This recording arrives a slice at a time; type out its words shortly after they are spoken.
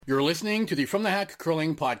You're listening to the From the Hack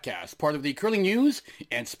Curling Podcast, part of the Curling News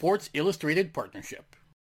and Sports Illustrated Partnership.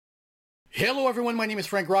 Hello everyone, my name is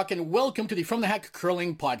Frank Rock and welcome to the From the Hack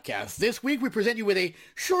Curling Podcast. This week we present you with a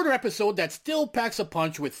shorter episode that still packs a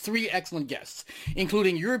punch with three excellent guests,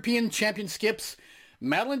 including European champion skips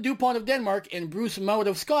Madeleine Dupont of Denmark and Bruce Mouat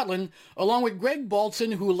of Scotland, along with Greg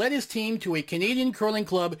Baltzan, who led his team to a Canadian Curling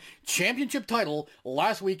Club championship title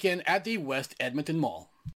last weekend at the West Edmonton Mall.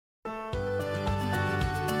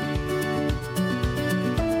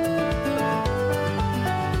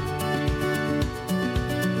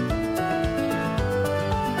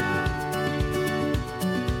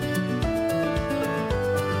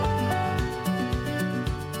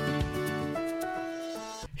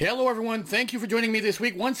 Hello everyone, thank you for joining me this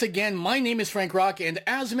week. Once again, my name is Frank Rock, and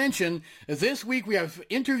as mentioned, this week we have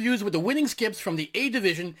interviews with the winning skips from the A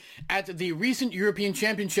Division at the recent European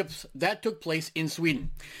Championships that took place in Sweden.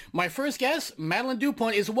 My first guest, Madeleine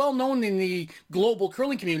Dupont, is well known in the global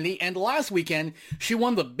curling community, and last weekend she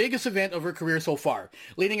won the biggest event of her career so far,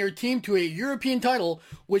 leading her team to a European title,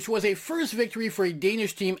 which was a first victory for a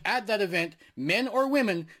Danish team at that event, men or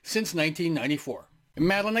women, since 1994.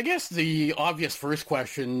 Madeleine, I guess the obvious first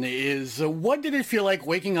question is, what did it feel like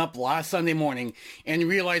waking up last Sunday morning and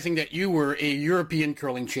realizing that you were a European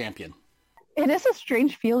curling champion? It is a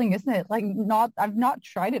strange feeling, isn't it? I've not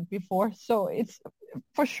tried it before, so it's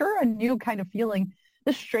for sure a new kind of feeling.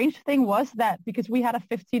 The strange thing was that because we had a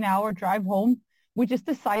 15-hour drive home, we just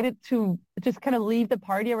decided to just kind of leave the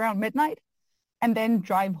party around midnight and then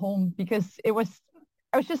drive home because it was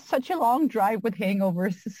just such a long drive with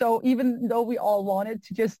hangovers. So even though we all wanted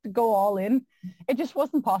to just go all in, it just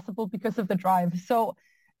wasn't possible because of the drive. So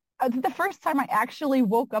the first time I actually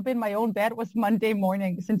woke up in my own bed was Monday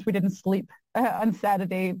morning, since we didn't sleep on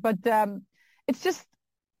Saturday. But it's just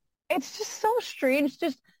so strange.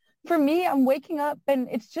 Just for me, I'm waking up and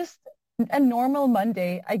it's just a normal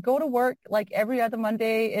Monday. I go to work like every other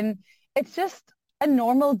Monday, and it's just a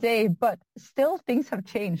normal day, but still things have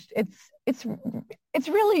changed. It's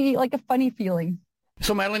really like a funny feeling.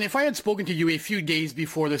 So Madeleine, if I had spoken to you a few days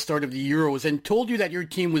before the start of the Euros and told you that your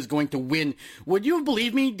team was going to win, would you have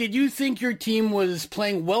believed me? Did you think your team was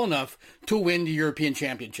playing well enough to win the European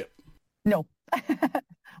Championship? No.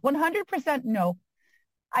 100% no.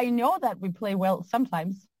 I know that we play well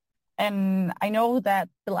sometimes, and I know that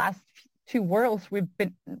the last two Worlds we've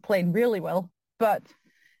been playing really well, but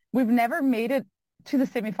we've never made it to the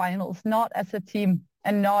semifinals, not as a team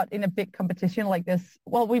and not in a big competition like this.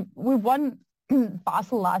 Well, we won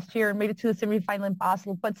Basel last year and made it to the semifinal in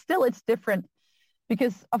Basel, but still it's different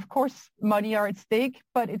because, of course, money are at stake,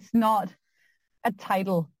 but it's not a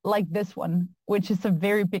title like this one, which is a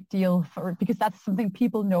very big deal because that's something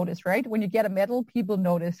people notice, right? When you get a medal, people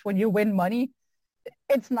notice. When you win money,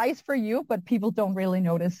 it's nice for you, but people don't really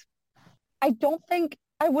notice. I don't think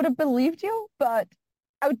I would have believed you, but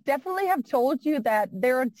I would definitely have told you that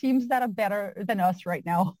there are teams that are better than us right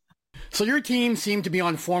now. So your team seemed to be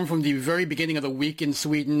on form from the very beginning of the week in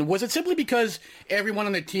Sweden. Was it simply because everyone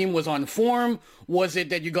on the team was on form? Was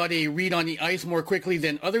it that you got a read on the ice more quickly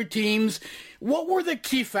than other teams? What were the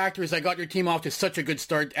key factors that got your team off to such a good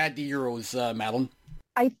start at the Euros, Madeleine?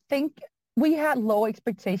 I think we had low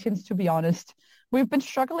expectations, to be honest. We've been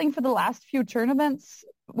struggling for the last few tournaments.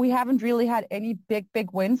 We haven't really had any big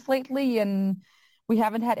wins lately, and we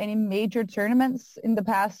haven't had any major tournaments in the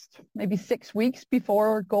past maybe 6 weeks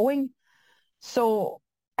before going. So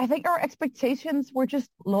I think our expectations were just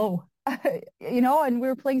low, and we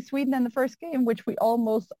were playing Sweden in the first game, which we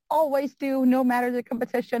almost always do, no matter the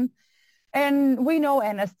competition. And we know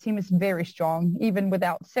Anna's team is very strong, even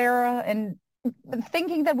without Sarah. And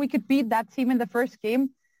thinking that we could beat that team in the first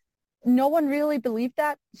game, no one really believed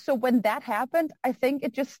that. So when that happened, I think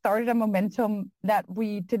it just started a momentum that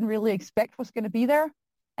we didn't really expect was going to be there.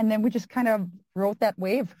 And then we just kind of rode that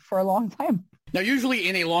wave for a long time. Now, usually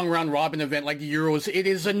in a long round robin event like the Euros, it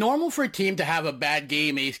is normal for a team to have a bad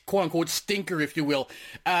game, a quote-unquote stinker, if you will.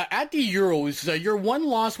 At the Euros, your one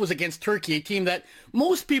loss was against Turkey, a team that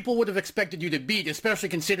most people would have expected you to beat, especially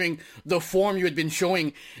considering the form you had been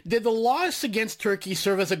showing. Did the loss against Turkey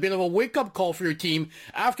serve as a bit of a wake-up call for your team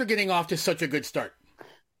after getting off to such a good start?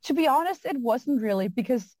 To be honest, it wasn't really,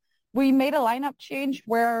 because we made a lineup change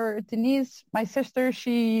where Denise, my sister,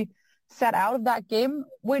 she sat out of that game,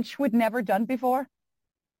 which we'd never done before.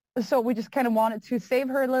 So we just kind of wanted to save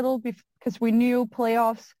her a little because we knew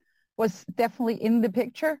playoffs was definitely in the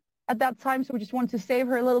picture at that time. So we just wanted to save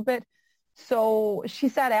her a little bit. So she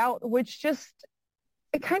sat out, which just,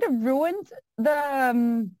 it kind of ruined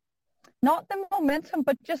the, not the momentum,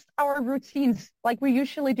 but just our routines like we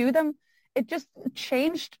usually do them. It just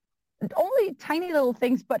changed only tiny little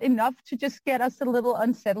things, but enough to just get us a little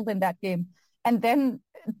unsettled in that game. And then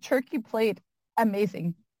Turkey played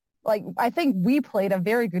amazing. Like, I think we played a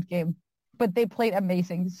very good game, but they played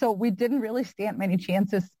amazing. So we didn't really stand many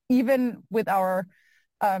chances, even with our,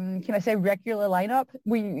 can I say, regular lineup.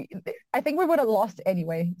 I think we would have lost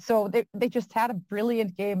anyway. So they just had a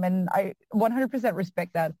brilliant game, and I 100%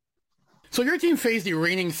 respect that. So your team faced the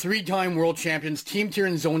reigning three-time world champions Team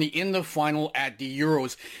Tirinzoni in the final at the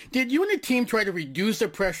Euros. Did you and the team try to reduce the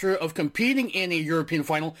pressure of competing in a European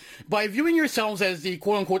final by viewing yourselves as the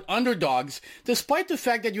quote-unquote underdogs, despite the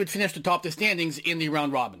fact that you had finished atop the standings in the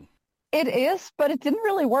round robin? It is, but it didn't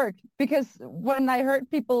really work, because when I heard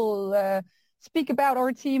people speak about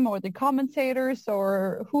our team, or the commentators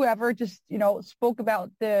or whoever just, spoke about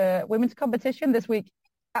the women's competition this week,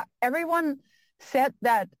 everyone said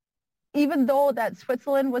that even though that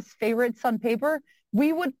Switzerland was favorites on paper,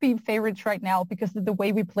 we would be favorites right now because of the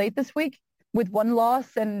way we played this week with one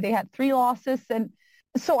loss, and they had 3 losses. And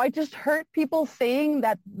so I just heard people saying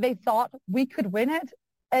that they thought we could win it.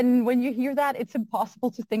 And when you hear that, it's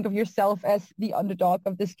impossible to think of yourself as the underdog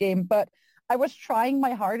of this game. But I was trying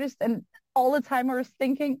my hardest, and all the time I was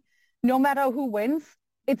thinking, no matter who wins,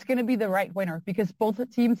 it's going to be the right winner, because both the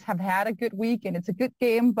teams have had a good week and it's a good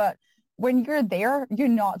game. But when you're there, you're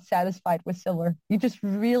not satisfied with silver. You just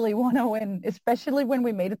really want to win, especially when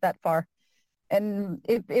we made it that far. And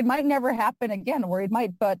it might never happen again, or it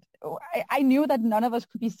might, but I knew that none of us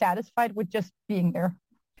could be satisfied with just being there.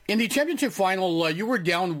 In the championship final, you were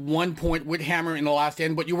down 1 point with Hammer in the last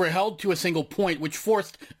end, but you were held to a single point, which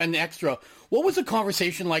forced an extra. What was the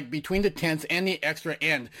conversation like between the 10th and the extra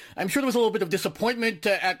end? I'm sure there was a little bit of disappointment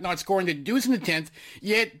at not scoring the deuce in the 10th,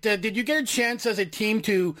 yet did you get a chance as a team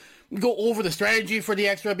to go over the strategy for the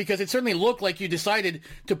extra? Because it certainly looked like you decided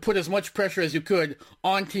to put as much pressure as you could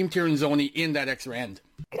on Team Tirinzoni in that extra end.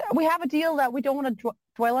 We have a deal that we don't want to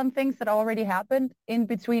dwell on things that already happened in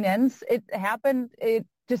between ends. It happened.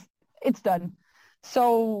 It's done.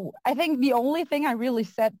 So I think the only thing I really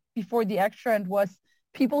said before the extra end was,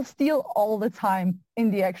 people steal all the time in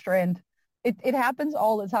the extra end. It happens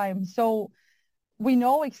all the time. So we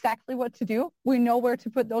know exactly what to do. We know where to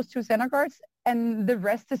put those 2 center guards, and the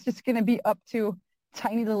rest is just going to be up to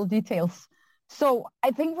tiny little details. So I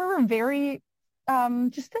think we were very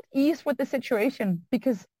just at ease with the situation,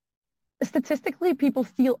 because statistically people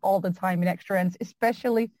steal all the time in extra ends,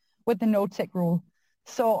 especially with the no-tech rule.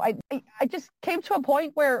 So I just came to a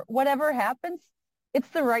point where whatever happens, it's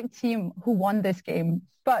the right team who won this game.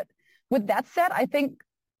 But with that said, I think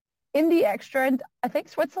in the extra end, I think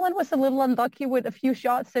Switzerland was a little unlucky with a few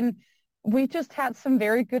shots, and we just had some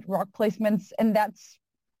very good rock placements, and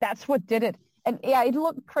that's what did it. And yeah, it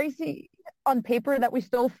looked crazy on paper that we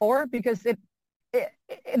stole 4, because it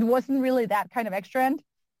wasn't really that kind of extra end.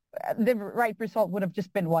 The right result would have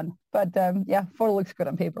just been 1. But yeah, 4 looks good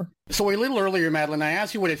on paper. So a little earlier, Madeleine, I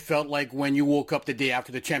asked you what it felt like when you woke up the day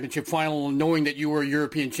after the championship final, knowing that you were a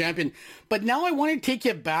European champion. But now I want to take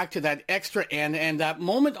you back to that extra end and that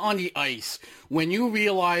moment on the ice when you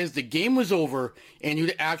realized the game was over and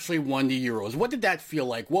you'd actually won the Euros. What did that feel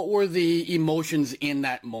like? What were the emotions in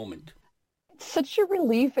that moment? Such a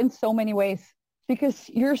relief in so many ways, because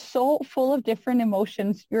you're so full of different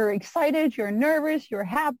emotions. You're excited, you're nervous, you're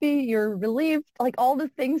happy, you're relieved. Like, all the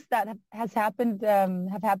things that have happened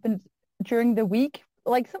during the week.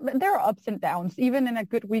 Like, there are ups and downs. Even in a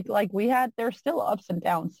good week like we had, there are still ups and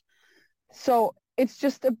downs. So it's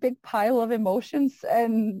just a big pile of emotions.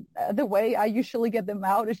 And the way I usually get them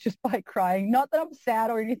out is just by crying. Not that I'm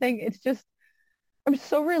sad or anything. It's just, I'm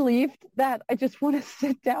so relieved that I just want to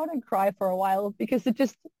sit down and cry for a while, because it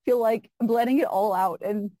just feel like I'm letting it all out.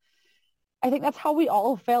 And I think that's how we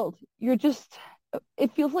all felt.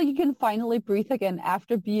 It feels like you can finally breathe again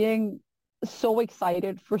after being so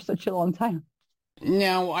excited for such a long time.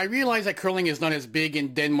 Now, I realize that curling is not as big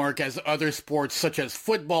in Denmark as other sports such as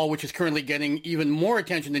football, which is currently getting even more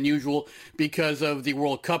attention than usual because of the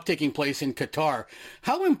World Cup taking place in Qatar.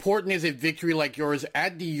 How important is a victory like yours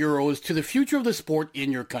at the Euros to the future of the sport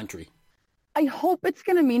in your country? I hope it's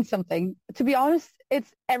going to mean something. To be honest,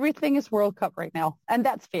 everything is World Cup right now, and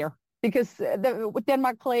that's fair, because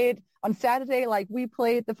Denmark played on Saturday, like we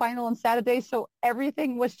played the final on Saturday, so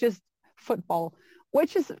everything was just football,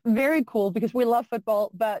 which is very cool because we love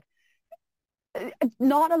football, but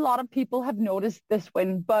not a lot of people have noticed this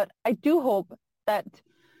win. But I do hope that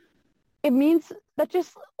it means that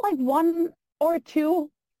just like 1 or 2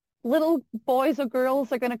 little boys or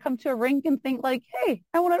girls are going to come to a rink and think like, hey,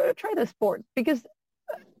 I want to try this sport. Because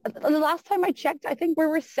the last time I checked, I think we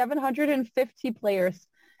were 750 players,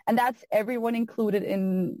 And that's everyone included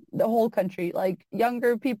in the whole country, like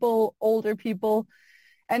younger people, older people.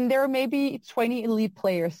 And there are maybe 20 elite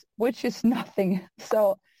players, which is nothing.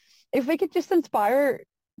 So if we could just inspire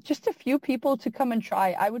just a few people to come and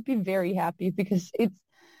try, I would be very happy, because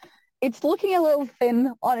it's looking a little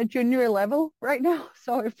thin on a junior level right now.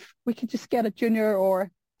 So if we could just get a junior or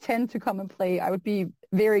 10 to come and play, I would be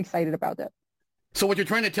very excited about that. So what you're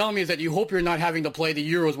trying to tell me is that you hope you're not having to play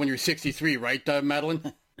the Euros when you're 63, right,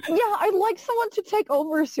 Madeleine? Yeah, I'd like someone to take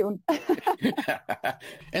over soon.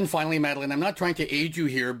 And finally, Madeleine, I'm not trying to age you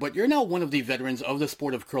here, but you're now one of the veterans of the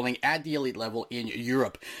sport of curling at the elite level in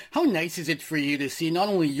Europe. How nice is it for you to see not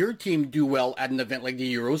only your team do well at an event like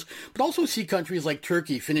the Euros, but also see countries like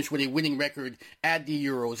Turkey finish with a winning record at the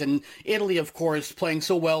Euros, and Italy, of course, playing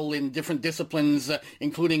so well in different disciplines,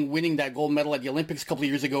 including winning that gold medal at the Olympics a couple of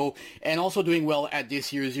years ago, and also doing well at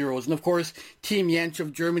this year's Euros. And of course, Team Jensch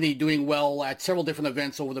of Germany doing well at several different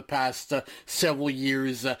events over the past several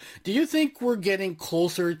years. Do you think we're getting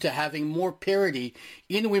closer to having more parity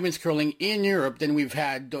in women's curling in Europe than we've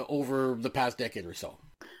had over the past decade or so?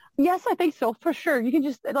 Yes, I think so, for sure. You can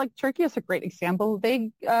just, like, Turkey is a great example.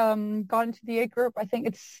 They got into the A group, I think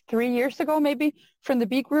it's 3 years ago, maybe, from the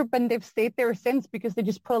B group, and they've stayed there since because they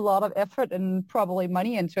just put a lot of effort and probably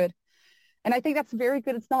money into it. And I think that's very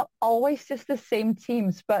good. It's not always just the same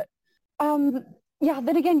teams, but then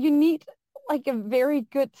again, you need like a very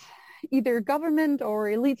good either government or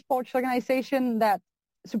elite sports organization that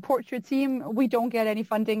supports your team. We don't get any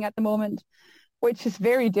funding at the moment, which is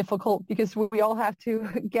very difficult because we all have to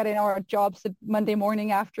get in our jobs at Monday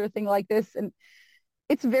morning after a thing like this. And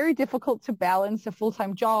it's very difficult to balance a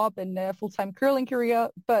full-time job and a full-time curling career.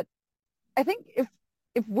 But I think if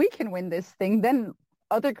we can win this thing, then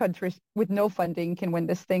other countries with no funding can win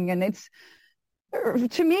this thing. And it's,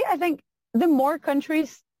 to me, I think the more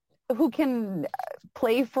countries who can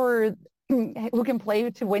play to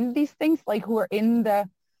win these things, like who are in the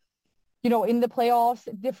playoffs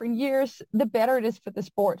different years, the better it is for the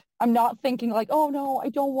sport. I'm not thinking like, oh no, I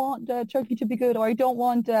don't want Turkey to be good, or I don't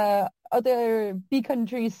want other B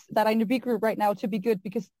countries that are in the B group right now to be good,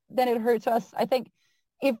 because then it hurts us. I think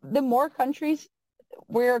if the more countries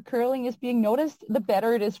where curling is being noticed, the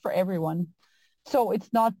better it is for everyone. So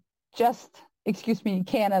it's not just,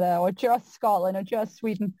 Canada or just Scotland or just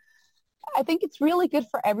Sweden. I think it's really good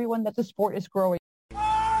for everyone that the sport is growing.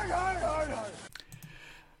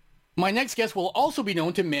 My next guest will also be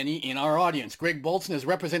known to many in our audience. Greg Bolton has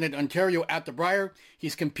represented Ontario at the Brier.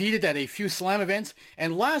 He's competed at a few slam events,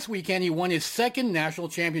 and last weekend he won his second national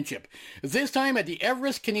championship, this time at the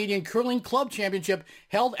Everest Canadian Curling Club Championship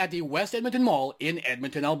held at the West Edmonton Mall in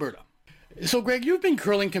Edmonton, Alberta. So, Greg, you've been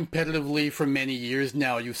curling competitively for many years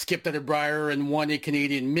now. You've skipped at a Brier and won a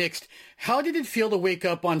Canadian mixed. How did it feel to wake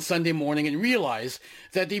up on Sunday morning and realize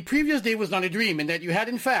that the previous day was not a dream and that you had,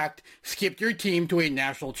 in fact, skipped your team to a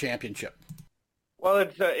national championship? Well,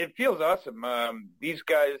 it feels awesome. These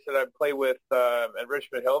guys that I play with at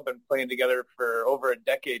Richmond Hill have been playing together for over a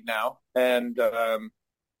decade now. And doing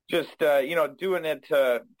it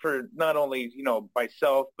for not only,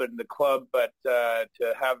 myself, but in the club, but to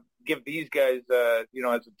give these guys, as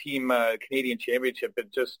a team Canadian championship,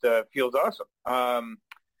 it just feels awesome.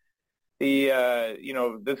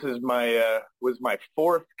 This is was my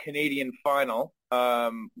fourth Canadian final.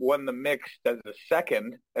 Won the mixed as a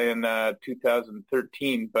second in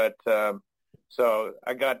 2013, but so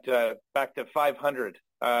I got back to 500,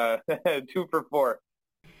 2 for 4.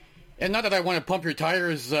 And not that I want to pump your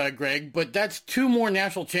tires, Greg, but that's 2 more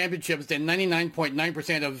national championships than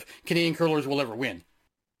 99.9% of Canadian curlers will ever win.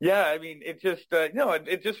 Yeah, I mean, it just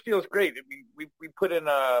it just feels great. I mean, we put in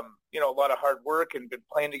a lot of hard work and been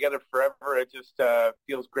playing together forever. It just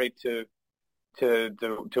feels great to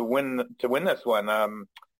win this one.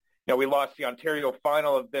 We lost the Ontario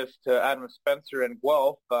final of this to Adam Spencer and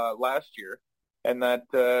Guelph last year, and that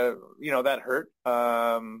that hurt.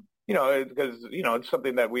 Because it's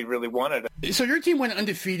something that we really wanted. So your team went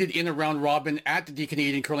undefeated in a round robin at the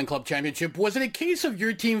Canadian Curling Club Championship. Was it a case of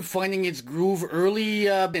your team finding its groove early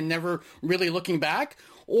and never really looking back?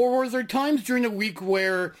 Or were there times during the week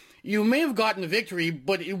where you may have gotten a victory,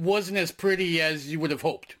 but it wasn't as pretty as you would have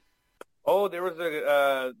hoped? Oh, there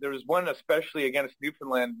was one especially against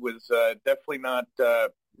Newfoundland was definitely not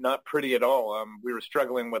pretty at all. We were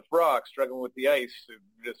struggling with rock, struggling with the ice. It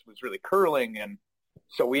just was really curling, and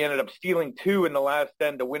so we ended up stealing 2 in the last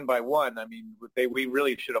end to win by 1. I mean, we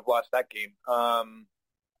really should have lost that game.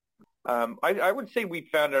 I would say we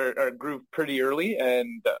found our groove pretty early,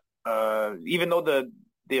 and even though the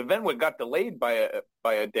event got delayed by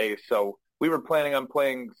a day, so we were planning on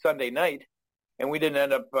playing Sunday night, and we didn't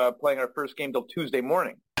end up playing our first game till Tuesday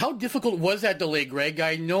morning. How difficult was that delay, Greg?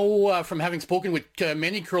 I know from having spoken with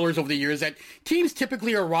many curlers over the years that teams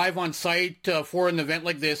typically arrive on site for an event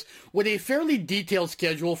like this with a fairly detailed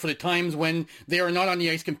schedule for the times when they are not on the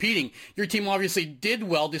ice competing. Your team obviously did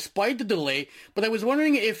well despite the delay, but I was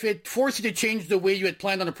wondering if it forced you to change the way you had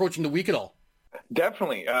planned on approaching the week at all.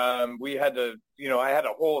 Definitely. We had to, I had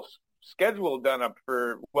a whole schedule done up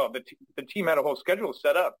the team had a whole schedule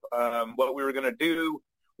set up, what we were going to do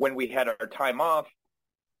when we had our time off.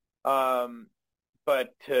 But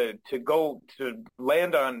to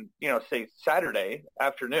land on, say Saturday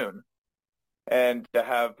afternoon and to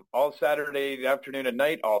have all Saturday afternoon and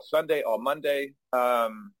night, all Sunday, all Monday,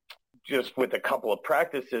 just with a couple of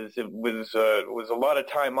practices, it was a lot of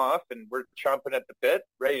time off, and we're chomping at the bit,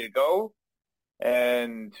 ready to go.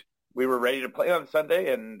 And we were ready to play on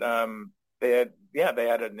Sunday, and they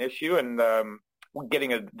had an issue, and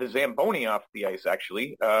getting the Zamboni off the ice,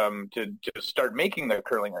 actually, to start making the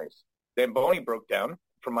curling ice. Zamboni broke down,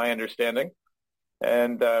 from my understanding.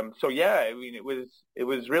 And it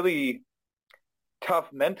was really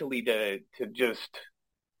tough mentally to just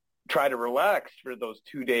try to relax for those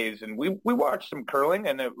 2 days. And we watched some curling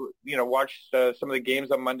and, watched some of the games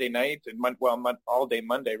on Monday night and all day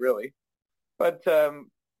Monday, really. But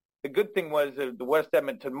the good thing was the West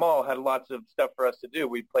Edmonton Mall had lots of stuff for us to do.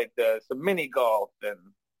 We played some mini golf and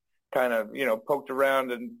kind of, poked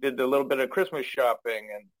around and did a little bit of Christmas shopping.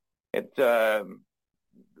 And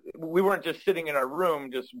we weren't just sitting in our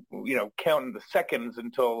room, just, counting the seconds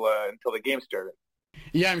until the game started.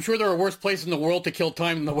 Yeah, I'm sure there are worse places in the world to kill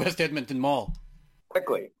time than the West Edmonton Mall.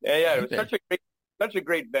 Exactly. Yeah, it was such a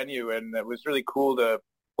great venue, and it was really cool to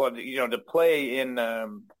play in.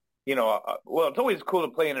 It's always cool to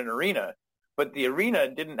play in an arena, but the arena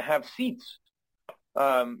didn't have seats.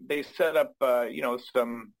 They set up,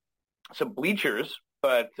 some bleachers,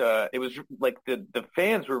 but it was like the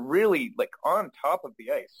fans were really like on top of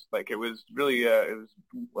the ice. Like it was really,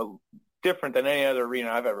 different than any other arena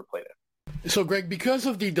I've ever played in. So, Greg, because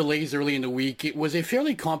of the delays early in the week, it was a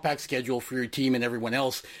fairly compact schedule for your team and everyone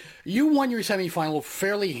else. You won your semifinal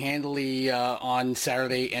fairly handily on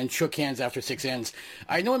Saturday and shook hands after 6 ends.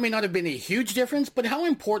 I know it may not have been a huge difference, but how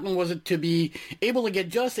important was it to be able to get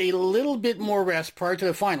just a little bit more rest prior to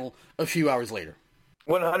the final a few hours later?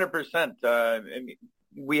 100%.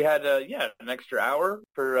 We had, an extra hour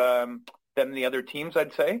for than the other teams,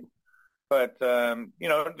 I'd say. But,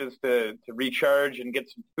 just to recharge and get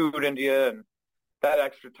some food into you, and that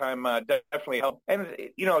extra time definitely helped. And,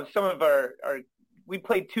 some of we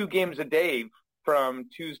played 2 games a day from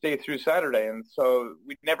Tuesday through Saturday. And so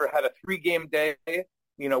we never had a 3-game day.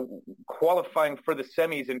 Qualifying for the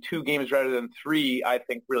semis in 2 games rather than 3, I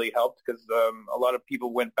think really helped because a lot of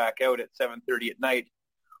people went back out at 7:30 at night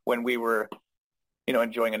when we were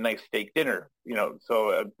enjoying a nice steak dinner,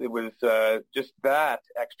 so it was just that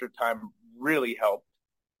extra time really helped,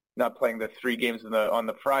 not playing the 3 games on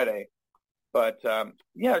the Friday. But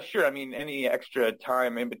sure. I mean, any extra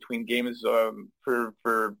time in between games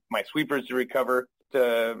for my sweepers to recover,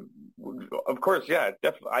 of course,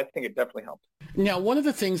 definitely. I think it definitely helped. Now, one of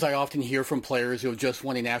the things I often hear from players who have just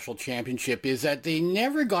won a national championship is that they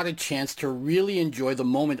never got a chance to really enjoy the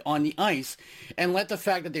moment on the ice and let the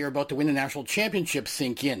fact that they are about to win a national championship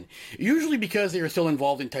sink in, usually because they are still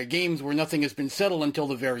involved in tight games where nothing has been settled until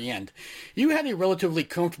the very end. You had a relatively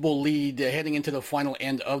comfortable lead heading into the final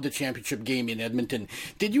end of the championship game in Edmonton.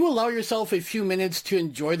 Did you allow yourself a few minutes to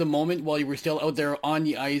enjoy the moment while you were still out there on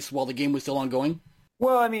the ice while the game was still ongoing?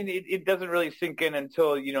 Well, I mean, it doesn't really sink in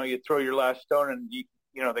until, you throw your last stone and,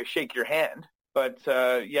 they shake your hand. But,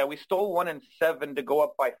 we stole 1 and 7 to go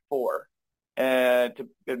up by 4 and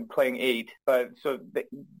playing 8. But so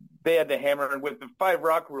they had to hammer. And with the 5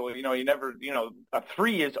 rock rule, you never, a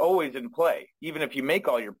 3 is always in play, even if you make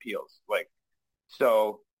all your peels.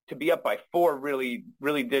 So to be up by 4 really,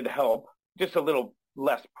 really did help. Just a little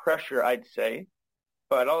less pressure, I'd say.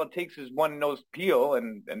 But all it takes is one nose peel,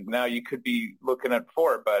 and now you could be looking at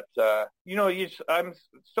 4. But, I'm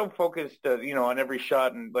so focused, on every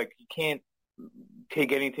shot, and, you can't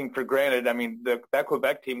take anything for granted. I mean, that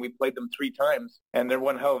Quebec team, we played them 3 times, and they're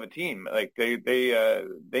one hell of a team. They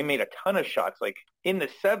made a ton of shots. In the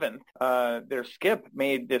 7th, their skip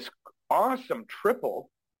made this awesome triple.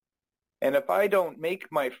 And if I don't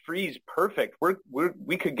make my freeze perfect,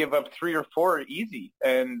 we could give up 3 or 4 easy,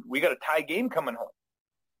 and we got a tie game coming home.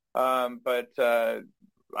 But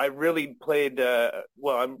I really played,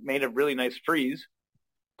 I made a really nice freeze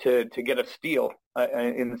to get a steal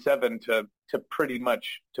in 7 to pretty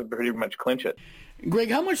much clinch it.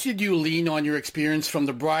 Greg, how much did you lean on your experience from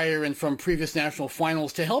the Brier and from previous national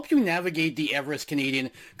finals to help you navigate the Everest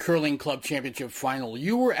Canadian Curling Club Championship final?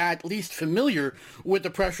 You were at least familiar with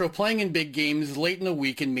the pressure of playing in big games late in the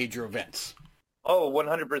week in major events. Oh,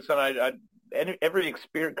 100%. Every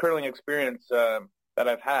curling experience that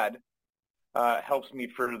I've had helps me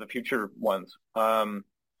for the future ones.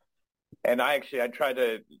 And I try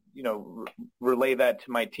to, relay that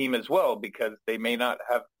to my team as well, because they may not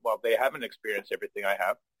have, they haven't experienced everything I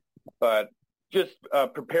have, but just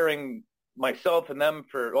preparing myself and them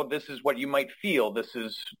for, this is what you might feel. This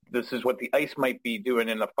is what the ice might be doing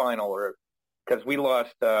in the final, or because we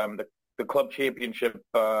lost the club championship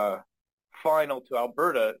final to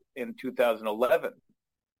Alberta in 2011.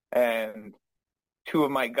 And 2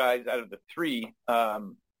 of my guys out of the 3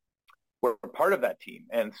 were part of that team.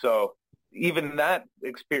 And so even that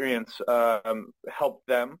experience helped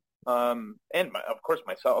them, and of course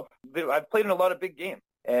myself. I've played in a lot of big games,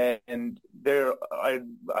 and I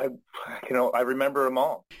remember them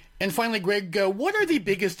all. And finally, Greg, what are the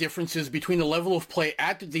biggest differences between the level of play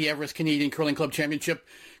at the Everest Canadian Curling Club Championship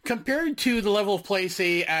compared to the level of play,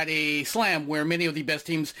 say, at a Slam, where many of the best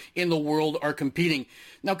teams in the world are competing?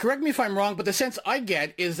 Now, correct me if I'm wrong, but the sense I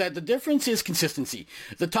get is that the difference is consistency.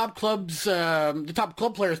 The top club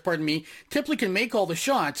players, typically can make all the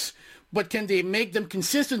shots, but can they make them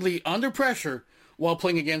consistently under pressure while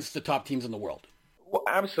playing against the top teams in the world? Well,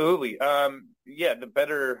 absolutely. The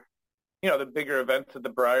better, the bigger events at the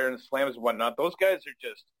Brier and Slams and whatnot, those guys are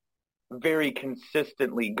just very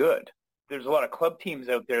consistently good. There's a lot of club teams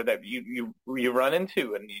out there that you run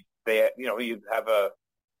into, and you have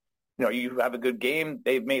a good game,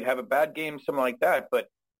 they may have a bad game, something like that, but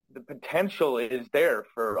the potential is there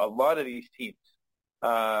for a lot of these teams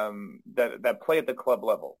that play at the club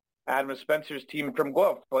level. Adam Spencer's team from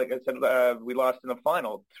Guelph, like I said, we lost in the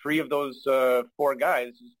final. 3 of those 4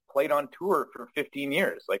 guys played on tour for 15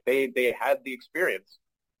 years. Like they had the experience.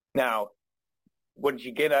 Now, once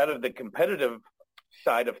you get out of the competitive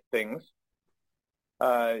side of things,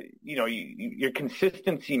 your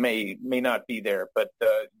consistency may not be there, but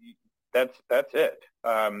that's it.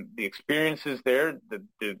 The experience is there.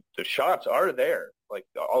 The shots are there. Like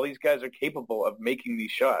all these guys are capable of making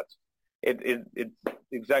these shots. It's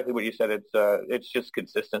exactly what you said. It's just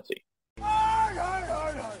consistency.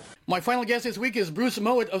 My final guest this week is Bruce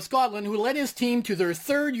Mowat of Scotland, who led his team to their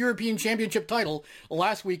 3rd European Championship title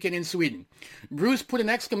last weekend in Sweden. Bruce put an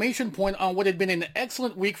exclamation point on what had been an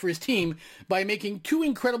excellent week for his team by making 2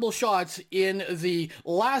 incredible shots in the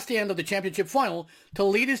last end of the championship final to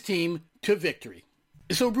lead his team to victory.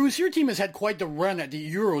 So, Bruce, your team has had quite the run at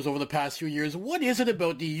the Euros over the past few years. What is it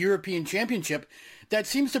about the European Championship that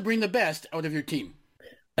seems to bring the best out of your team?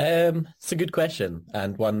 It's a good question,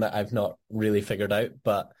 and one that I've not really figured out,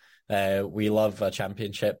 but we love a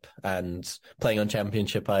championship, and playing on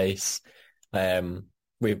championship ice,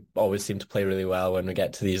 we always seem to play really well when we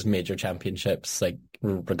get to these major championships, like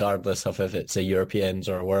regardless of if it's a Europeans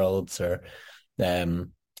or Worlds or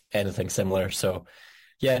anything similar. So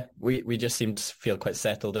yeah, we just seem to feel quite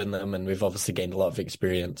settled in them, and we've obviously gained a lot of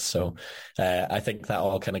experience. So I think that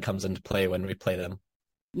all kind of comes into play when we play them.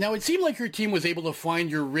 Now, it seemed like your team was able to find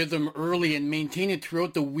your rhythm early and maintain it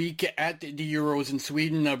throughout the week at the Euros in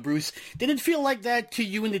Sweden, Bruce. Did it feel like that to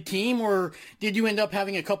you and the team, or did you end up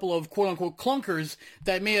having a couple of quote-unquote clunkers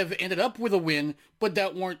that may have ended up with a win, but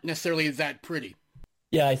that weren't necessarily that pretty?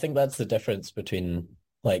 Yeah, I think that's the difference between,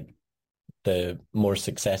 like, the more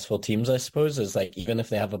successful teams, I suppose, is like even if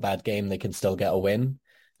they have a bad game, they can still get a win.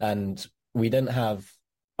 And we didn't have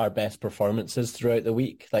our best performances throughout the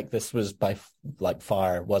week. Like this was by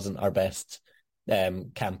far wasn't our best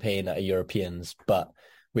campaign at a Europeans, but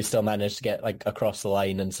we still managed to get like across the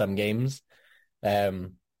line in some games.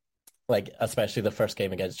 Like especially the first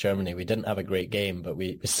game against Germany, we didn't have a great game, but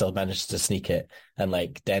we still managed to sneak it. And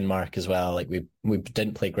like Denmark as well, like we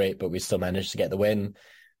didn't play great, but we still managed to get the win.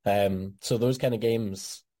 So those kind of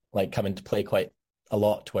games like come into play quite a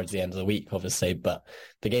lot towards the end of the week, obviously, but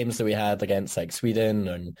the games that we had against like Sweden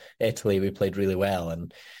and Italy, we played really well.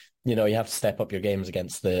 And, you know, you have to step up your games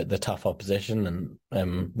against the tough opposition. And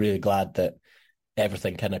I'm really glad that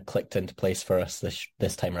everything kind of clicked into place for us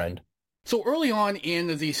this time around. So early on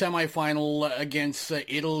in the semifinal against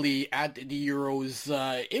Italy at the Euros,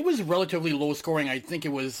 it was relatively low scoring. I think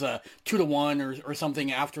it was 2-1 or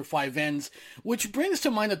something after 5 ends, which brings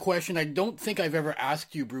to mind a question I don't think I've ever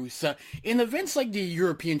asked you, Bruce. In events like the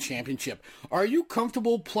European Championship, are you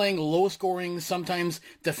comfortable playing low scoring, sometimes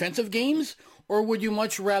defensive games, or would you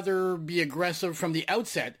much rather be aggressive from the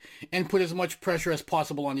outset and put as much pressure as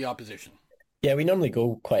possible on the opposition? Yeah, we normally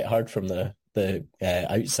go quite hard from the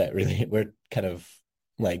outset, really. We're kind of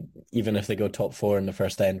like, even if they go top four in the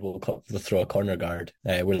first end, we'll throw a corner guard.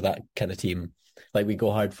 We're that kind of team. Like, we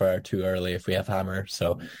go hard for our two early if we have hammer.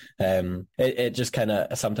 So it just kind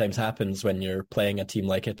of sometimes happens when you're playing a team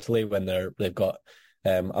like Italy, when they've got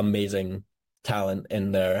amazing talent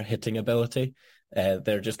in their hitting ability.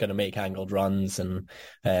 They're just going to make angled runs and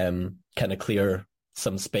kind of clear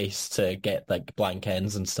some space to get like blank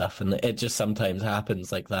ends and stuff. And it just sometimes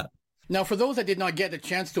happens like that. Now, for those that did not get a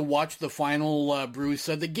chance to watch the final, Bruce,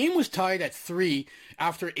 the game was tied at 3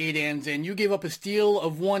 after 8 ends, and you gave up a steal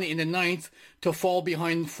of 1 in the ninth to fall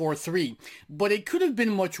behind 4-3. But it could have been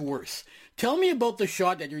much worse. Tell me about the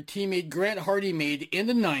shot that your teammate Grant Hardy made in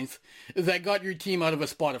the ninth that got your team out of a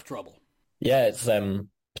spot of trouble. Yeah, it's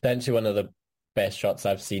potentially one of the best shots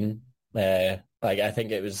I've seen. I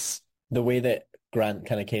think it was the way that Grant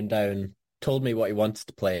kind of came down, told me what he wanted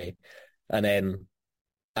to play, and then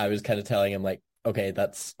I was kind of telling him, like, okay,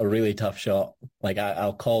 that's a really tough shot. Like,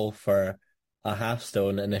 I'll call for a half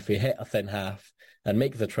stone, and if we hit a thin half and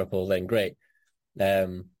make the triple, then great.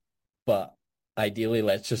 But ideally,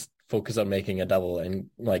 let's just focus on making a double. And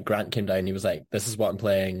like, Grant came down, he was like, this is what I'm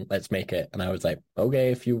playing, let's make it. And I was like,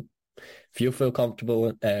 okay, if you feel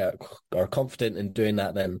comfortable or confident in doing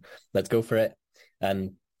that, then let's go for it.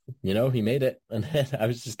 And, you know, he made it. And I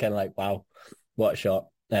was just kind of like, wow, what a shot.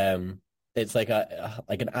 It's like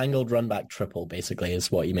an angled run back triple, basically, is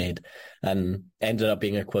what he made, and ended up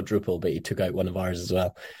being a quadruple, but he took out one of ours as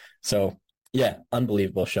well. So yeah,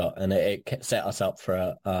 unbelievable shot, and it set us up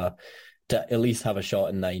for to at least have a shot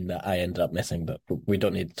in 9 that I ended up missing, but we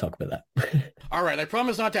don't need to talk about that. All right, I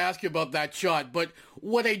promise not to ask you about that shot, but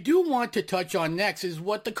what I do want to touch on next is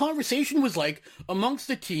what the conversation was like amongst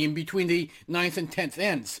the team between the 9th and 10th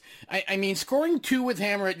ends. I mean, scoring 2 with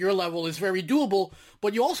hammer at your level is very doable,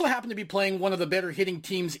 but you also happen to be playing one of the better hitting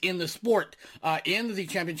teams in the sport, in the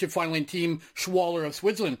championship final in Team Schwaller of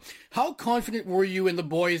Switzerland. How confident were you in the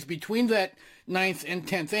boys between that 9th and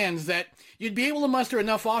 10th ends that you'd be able to muster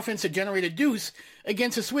enough offense to generate a deuce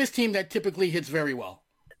against a Swiss team that typically hits very well?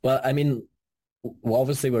 Well, I mean,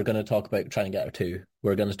 obviously we're going to talk about trying to get our 2.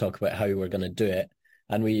 We're going to talk about how we're going to do it.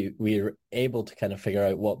 And we're able to kind of figure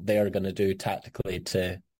out what they're going to do tactically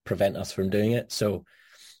to prevent us from doing it. So,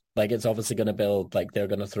 like, it's obviously going to build, like, they're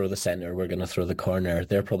going to throw the center, we're going to throw the corner.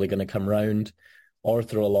 They're probably going to come round or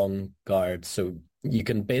throw a long guard. So you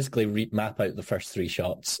can basically map out the first 3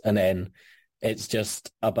 shots, and then it's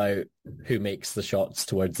just about who makes the shots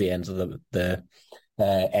towards the end of the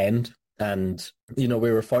end. And, you know,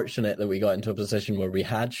 we were fortunate that we got into a position where we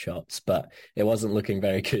had shots, but it wasn't looking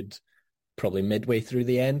very good probably midway through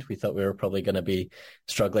the end. We thought we were probably going to be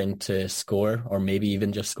struggling to score, or maybe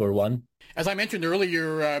even just score 1. As I mentioned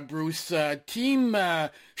earlier, Bruce, Team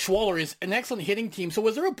Schwaller is an excellent hitting team. So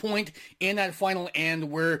was there a point in that final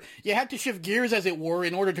end where you had to shift gears, as it were,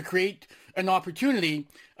 in order to create an opportunity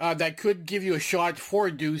that could give you a shot for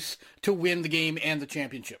a deuce to win the game and the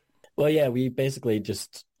championship? Well, yeah, we basically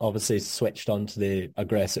just obviously switched onto the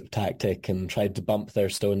aggressive tactic and tried to bump their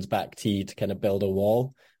stones back tee to kind of build a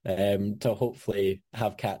wall to hopefully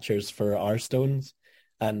have catchers for our stones.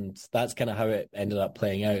 And that's kind of how it ended up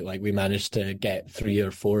playing out. Like, we managed to get 3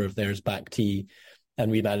 or 4 of theirs back tee,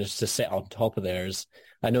 and we managed to sit on top of theirs.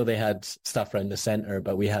 I know they had stuff around the center,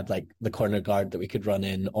 but we had like the corner guard that we could run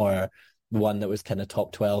in, or one that was kind of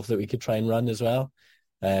top 12 that we could try and run as well.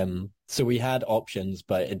 So we had options,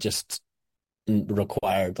 but it just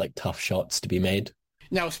required like tough shots to be made.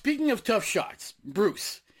 Now, speaking of tough shots,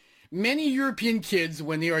 Bruce, many European kids,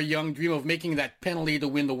 when they are young, dream of making that penalty to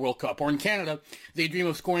win the World Cup. Or in Canada, they dream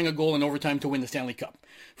of scoring a goal in overtime to win the Stanley Cup.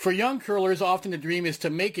 For young curlers, often the dream is to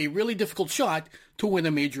make a really difficult shot to win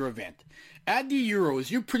a major event. At the Euros,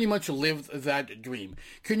 you pretty much lived that dream.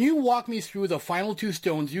 Can you walk me through the final 2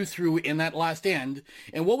 stones you threw in that last end,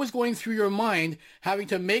 and what was going through your mind having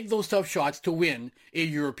to make those tough shots to win a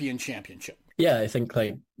European championship? Yeah, I think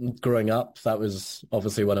like growing up, that was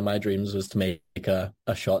obviously one of my dreams, was to make a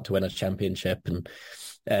shot to win a championship. And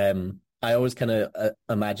I always kind of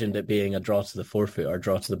imagined it being a draw to the forefoot or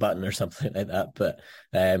draw to the button or something like that. But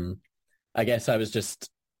I guess I was just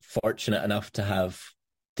fortunate enough to have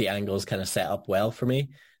the angles kind of set up well for me.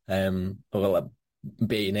 Being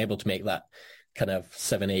able to make that kind of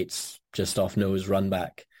 7/8 just off nose run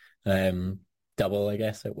back. Double, I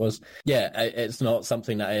guess it was. Yeah, it's not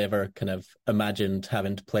something that I ever kind of imagined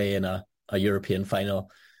having to play in a European final,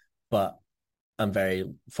 but I'm very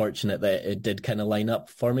fortunate that it did kind of line up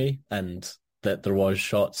for me, and that there was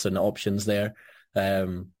shots and options there.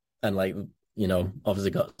 And like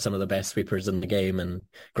obviously got some of the best sweepers in the game, and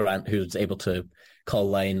Grant, who's able to call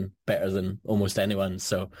line better than almost anyone.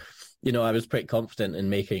 So, I was pretty confident in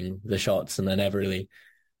making the shots, and I never really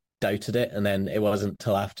doubted it. And then it wasn't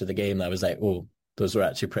till after the game that I was like, oh, those were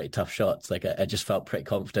actually pretty tough shots. Like I just felt pretty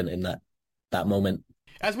confident in that moment.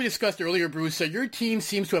 As we discussed earlier, Bruce, your team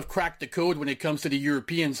seems to have cracked the code when it comes to the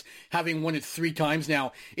Europeans, having won it 3 times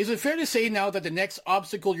now. Is it fair to say now that the next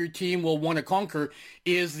obstacle your team will want to conquer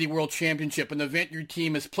is the World Championship, an event your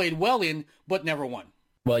team has played well in but never won?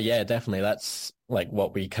 Well, yeah, definitely. That's like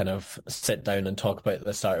what we kind of sit down and talk about at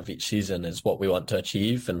the start of each season is what we want to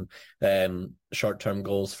achieve. And short-term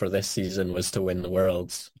goals for this season was to win the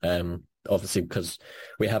Worlds, obviously because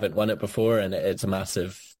we haven't won it before, and it's a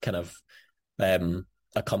massive kind of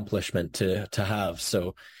accomplishment to have.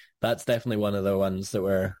 So that's definitely one of the ones that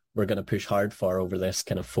we're going to push hard for over this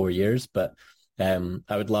kind of 4 years. But I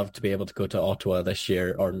would love to be able to go to Ottawa this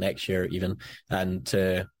year or next year even, and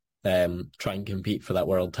to try and compete for that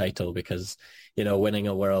world title, because winning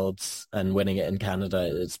a Worlds and winning it in Canada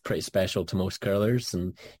is pretty special to most curlers.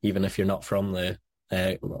 And even if you're not from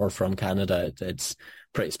from Canada, it's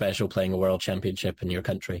pretty special playing a World Championship in your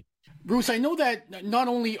country. Bruce, I know that not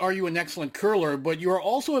only are you an excellent curler, but you are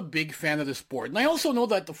also a big fan of the sport. And I also know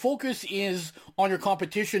that the focus is on your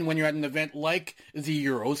competition when you're at an event like the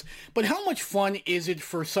Euros. But how much fun is it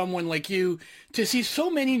for someone like you to see so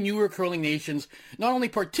many newer curling nations not only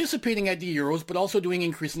participating at the Euros, but also doing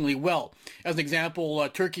increasingly well? As an example,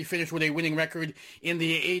 Turkey finished with a winning record in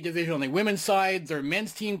the A division on the women's side. Their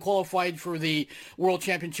men's team qualified for the World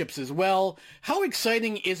Championships as well. How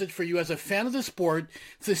exciting is it for you as a fan of the sport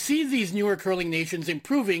to see these newer curling nations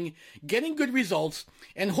improving, getting good results,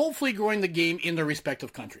 and hopefully growing the game in their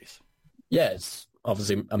respective countries? Yeah, it's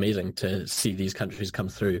obviously amazing to see these countries come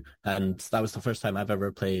through. And that was the first time I've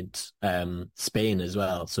ever played Spain as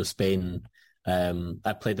well. So Spain,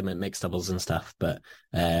 I played them at mixed doubles and stuff, but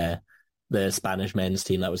the Spanish men's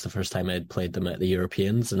team, that was the first time I'd played them at the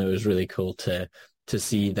Europeans. And it was really cool to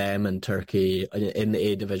see them and Turkey in the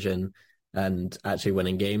A division and actually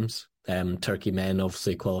winning games. Turkey men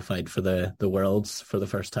obviously qualified for the Worlds for the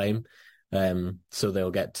first time. So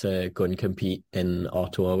they'll get to go and compete in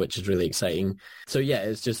Ottawa, which is really exciting. So yeah,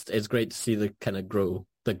 it's great to see the kind of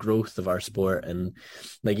growth of our sport. And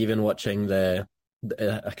like even watching I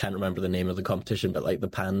can't remember the name of the competition, but like the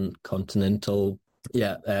Pan-Continental,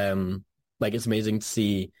 like it's amazing to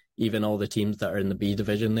see even all the teams that are in the B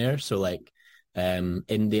division there. So like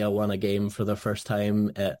India won a game for the first time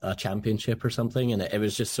at a championship or something, and it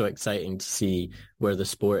was just so exciting to see where the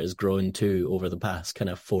sport has grown to over the past kind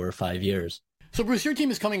of 4 or 5 years. So Bruce, your team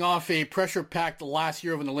is coming off a pressure-packed last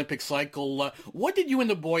year of an Olympic cycle. What did you and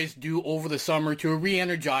the boys do over the summer to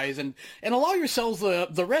re-energize and allow yourselves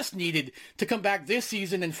the rest needed to come back this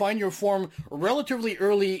season and find your form relatively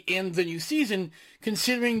early in the new season,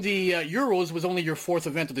 considering the Euros was only your 4th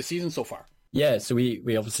event of the season so far? Yeah, so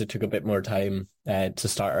we obviously took a bit more time to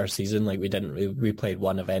start our season. Like we played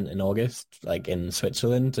one event in August, like in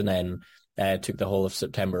Switzerland, and then took the whole of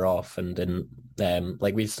September off, and then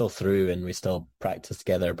like we still threw and we still practiced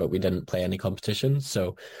together, but we didn't play any competitions.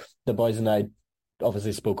 So the boys and I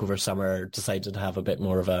obviously spoke over summer, decided to have a bit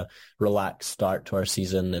more of a relaxed start to our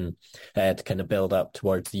season and to kind of build up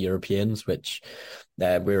towards the Europeans, which we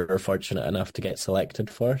were fortunate enough to get selected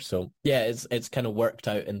for. So yeah, it's kind of worked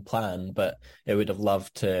out in plan, but it would have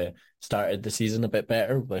loved to started the season a bit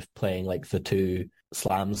better with playing like the 2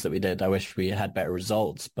 slams that we did. I wish we had better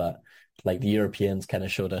results, but like the Europeans kind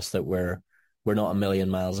of showed us that we're not a million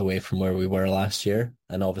miles away from where we were last year.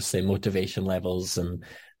 And obviously motivation levels and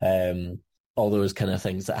all those kind of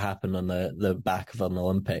things that happen on the back of an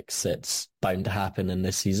Olympics, it's bound to happen in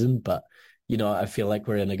this season. But, I feel like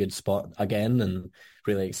we're in a good spot again and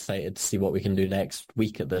really excited to see what we can do next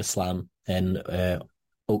week at the Slam in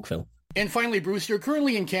Oakville. And finally, Bruce, you're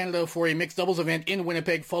currently in Canada for a mixed doubles event in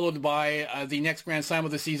Winnipeg, followed by the next Grand Slam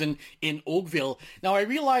of the season in Oakville. Now, I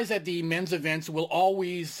realize that the men's events will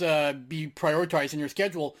always be prioritized in your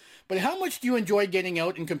schedule, but how much do you enjoy getting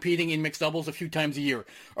out and competing in mixed doubles a few times a year?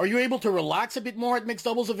 Are you able to relax a bit more at mixed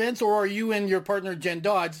doubles events, or are you and your partner Jen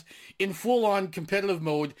Dodds in full-on competitive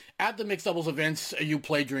mode at the mixed doubles events you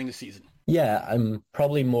play during the season? Yeah, I'm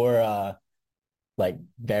probably more like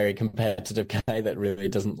very competitive guy that really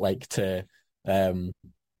doesn't like to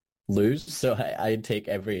lose. So I take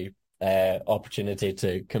every opportunity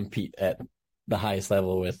to compete at the highest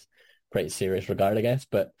level with pretty serious regard, I guess.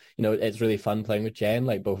 But, it's really fun playing with Jen.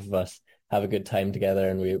 Like both of us have a good time together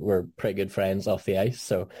and we're pretty good friends off the ice.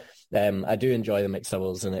 So I do enjoy the mixed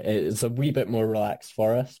doubles and it's a wee bit more relaxed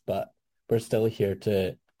for us, but we're still here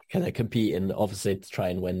to kind of compete and obviously to try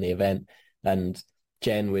and win the event. And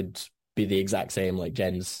Jen would be the exact same. Like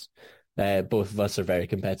Jen's, both of us are very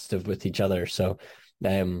competitive with each other. So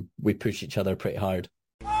we push each other pretty hard.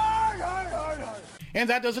 And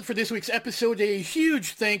that does it for this week's episode. A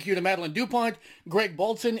huge thank you to Madeline DuPont, Greg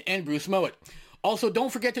Bolton, and Bruce Mowat. Also,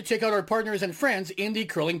 don't forget to check out our partners and friends in the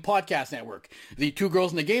Curling Podcast Network. The Two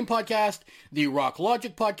Girls in the Game podcast, the Rock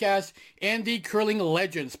Logic podcast, and the Curling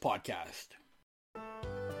Legends podcast.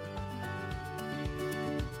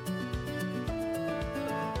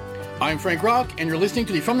 I'm Frank Rock, and you're listening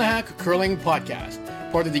to the From the Hack Curling Podcast,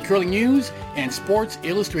 part of the Curling News and Sports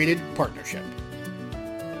Illustrated Partnership.